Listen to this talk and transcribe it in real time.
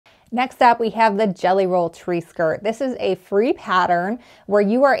Next up, we have the Jelly Roll Tree Skirt. This is a free pattern where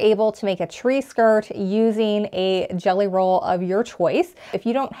you are able to make a tree skirt using a jelly roll of your choice. If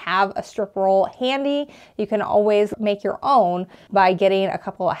you don't have a strip roll handy, you can always make your own by getting a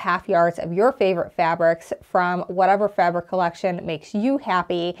couple of half yards of your favorite fabrics from whatever fabric collection makes you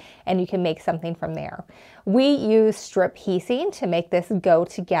happy, and you can make something from there. We use strip piecing to make this go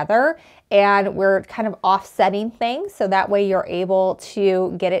together, and we're kind of offsetting things so that way you're able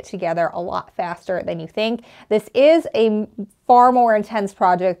to get it together a lot faster than you think. This is a far more intense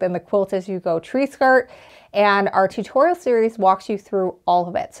project than the Quilt As You Go tree skirt, and our tutorial series walks you through all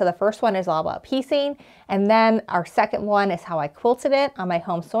of it. So the first one is all about piecing, and then our second one is how I quilted it on my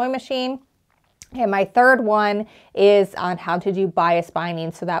home sewing machine. And my third one is on how to do bias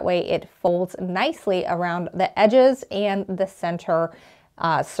binding so that way it folds nicely around the edges and the center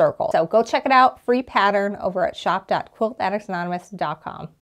circle. So go check it out, free pattern over at shop.quiltaddictsanonymous.com.